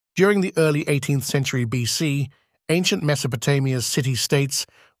During the early 18th century BC, ancient Mesopotamia's city-states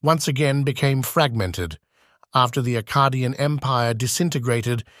once again became fragmented after the Akkadian Empire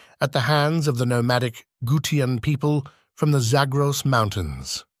disintegrated at the hands of the nomadic Gutian people from the Zagros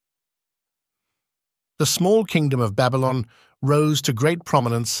Mountains. The small kingdom of Babylon rose to great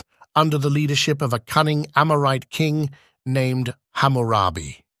prominence under the leadership of a cunning Amorite king named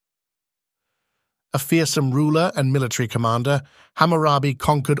Hammurabi. A fearsome ruler and military commander, Hammurabi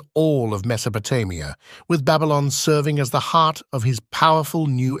conquered all of Mesopotamia, with Babylon serving as the heart of his powerful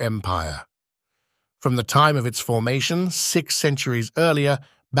new empire. From the time of its formation, 6 centuries earlier,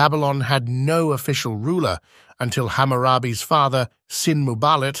 Babylon had no official ruler until Hammurabi's father,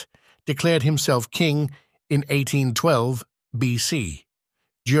 Sin-Muballit, declared himself king in 1812 BC.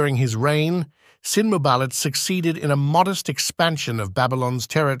 During his reign, Sin-Muballit succeeded in a modest expansion of Babylon's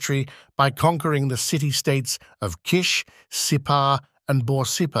territory by conquering the city-states of Kish, Sippar, and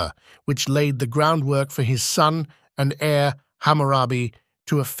Borsippa, which laid the groundwork for his son and heir Hammurabi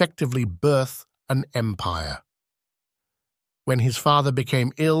to effectively birth an empire. When his father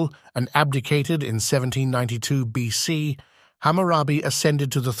became ill and abdicated in 1792 BC, Hammurabi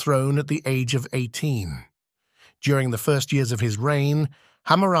ascended to the throne at the age of 18. During the first years of his reign,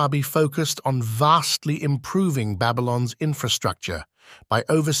 Hammurabi focused on vastly improving Babylon's infrastructure by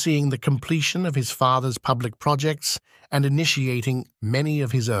overseeing the completion of his father's public projects and initiating many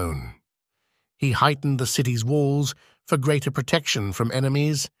of his own. He heightened the city's walls for greater protection from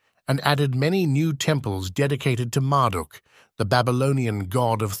enemies and added many new temples dedicated to Marduk, the Babylonian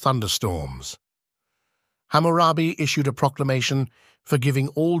god of thunderstorms. Hammurabi issued a proclamation forgiving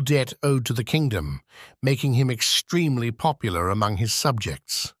all debt owed to the kingdom, making him extremely popular among his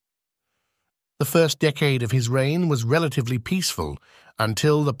subjects. The first decade of his reign was relatively peaceful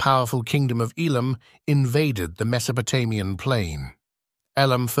until the powerful kingdom of Elam invaded the Mesopotamian plain.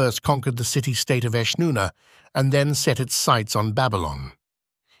 Elam first conquered the city-state of Eshnunna and then set its sights on Babylon.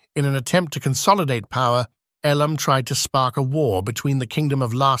 In an attempt to consolidate power, Elam tried to spark a war between the kingdom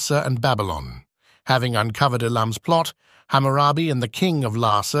of Larsa and Babylon. Having uncovered Elam's plot, Hammurabi and the king of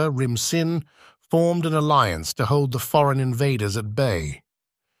Larsa, Rim-Sin, formed an alliance to hold the foreign invaders at bay.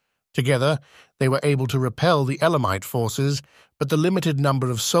 Together, they were able to repel the Elamite forces, but the limited number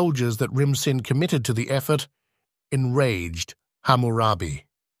of soldiers that Rim-Sin committed to the effort enraged Hammurabi.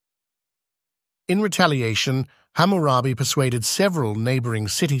 In retaliation, Hammurabi persuaded several neighboring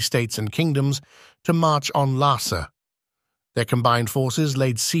city-states and kingdoms to march on Larsa. Their combined forces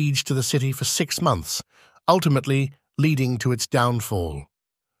laid siege to the city for 6 months, ultimately leading to its downfall.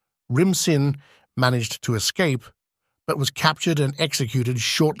 Rim-Sin managed to escape, but was captured and executed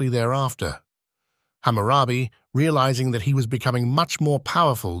shortly thereafter. Hammurabi, realizing that he was becoming much more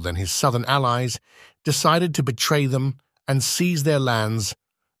powerful than his southern allies, decided to betray them and seize their lands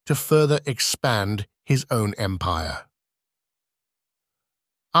to further expand his own empire.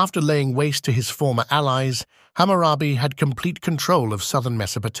 After laying waste to his former allies, Hammurabi had complete control of southern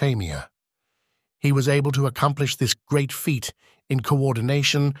Mesopotamia. He was able to accomplish this great feat in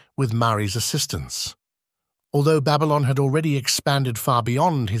coordination with Mari's assistance. Although Babylon had already expanded far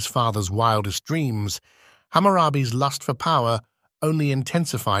beyond his father's wildest dreams, Hammurabi's lust for power only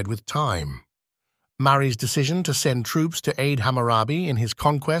intensified with time. Mari's decision to send troops to aid Hammurabi in his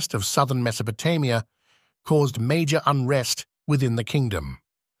conquest of southern Mesopotamia caused major unrest within the kingdom.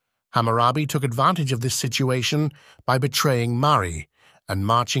 Hammurabi took advantage of this situation by betraying Mari and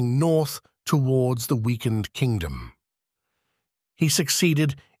marching north towards the weakened kingdom. He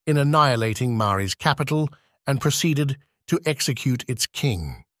succeeded in annihilating Mari's capital and proceeded to execute its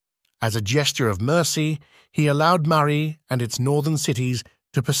king. As a gesture of mercy, he allowed Mari and its northern cities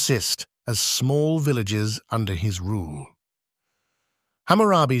to persist as small villages under his rule.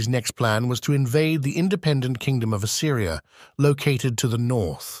 Hammurabi's next plan was to invade the independent kingdom of Assyria, located to the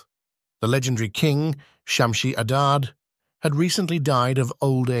north. The legendary king, Shamshi-Adad, had recently died of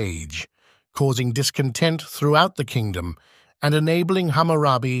old age, causing discontent throughout the kingdom and enabling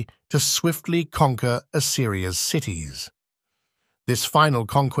Hammurabi to swiftly conquer Assyria's cities. This final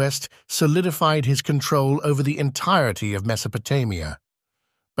conquest solidified his control over the entirety of Mesopotamia.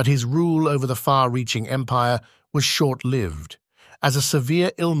 But his rule over the far-reaching empire was short-lived, as a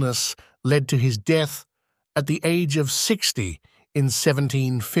severe illness led to his death at the age of 60 in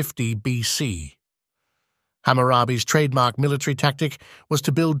 1750 BC. Hammurabi's trademark military tactic was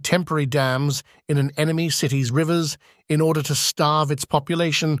to build temporary dams in an enemy city's rivers in order to starve its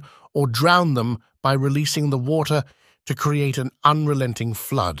population or drown them by releasing the water to create an unrelenting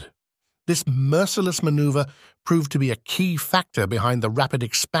flood. This merciless maneuver proved to be a key factor behind the rapid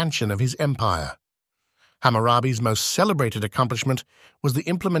expansion of his empire. Hammurabi's most celebrated accomplishment was the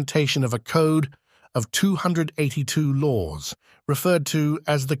implementation of a code of 282 laws, referred to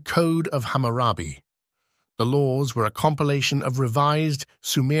as the Code of Hammurabi. The laws were a compilation of revised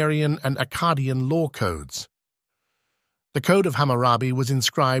Sumerian and Akkadian law codes. The Code of Hammurabi was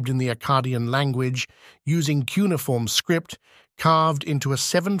inscribed in the Akkadian language using cuneiform script carved into a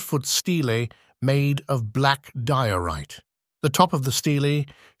 7-foot stele made of black diorite. The top of the stele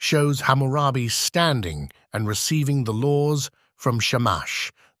shows Hammurabi standing and receiving the laws from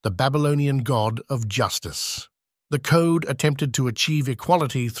Shamash, the Babylonian god of justice. The code attempted to achieve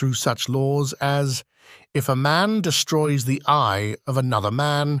equality through such laws as, if a man destroys the eye of another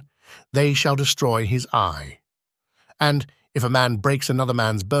man, they shall destroy his eye. And if a man breaks another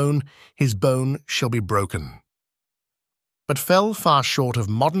man's bone, his bone shall be broken. But fell far short of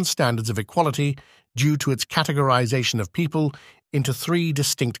modern standards of equality due to its categorization of people into 3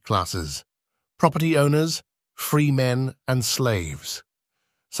 distinct classes: property owners, free men, and slaves.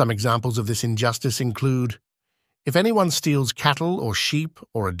 Some examples of this injustice include, if anyone steals cattle or sheep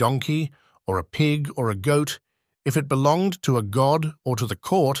or a donkey or a pig or a goat, if it belonged to a god or to the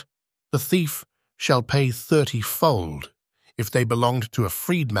court, the thief shall pay 30-fold. If they belonged to a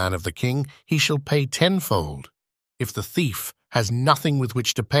freedman of the king, he shall pay 10-fold. If the thief has nothing with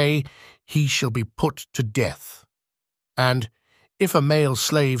which to pay, he shall be put to death. And if a male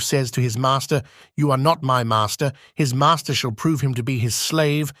slave says to his master, "You are not my master," his master shall prove him to be his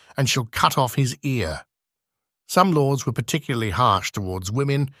slave and shall cut off his ear. Some laws were particularly harsh towards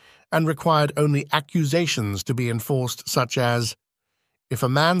women and required only accusations to be enforced, such as, if a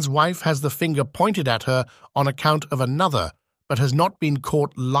man's wife has the finger pointed at her on account of another, but has not been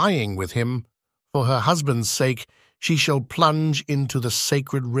caught lying with him, for her husband's sake she shall plunge into the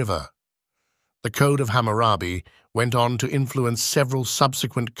sacred river. The Code of Hammurabi went on to influence several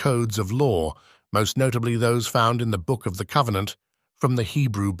subsequent codes of law, most notably those found in the Book of the Covenant from the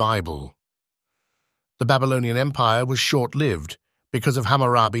Hebrew Bible. The Babylonian Empire was short-lived because of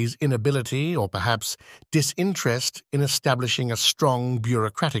Hammurabi's inability or perhaps disinterest in establishing a strong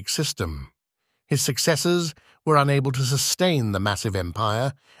bureaucratic system. His successors were unable to sustain the massive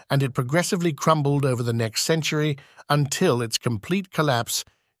empire, and it progressively crumbled over the next century until its complete collapse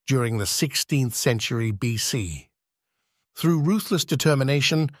during the 16th century BC. Through ruthless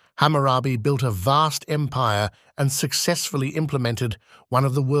determination, Hammurabi built a vast empire and successfully implemented one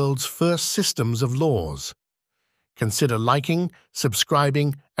of the world's first systems of laws. Consider liking,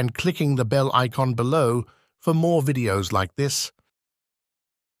 subscribing, and clicking the bell icon below for more videos like this.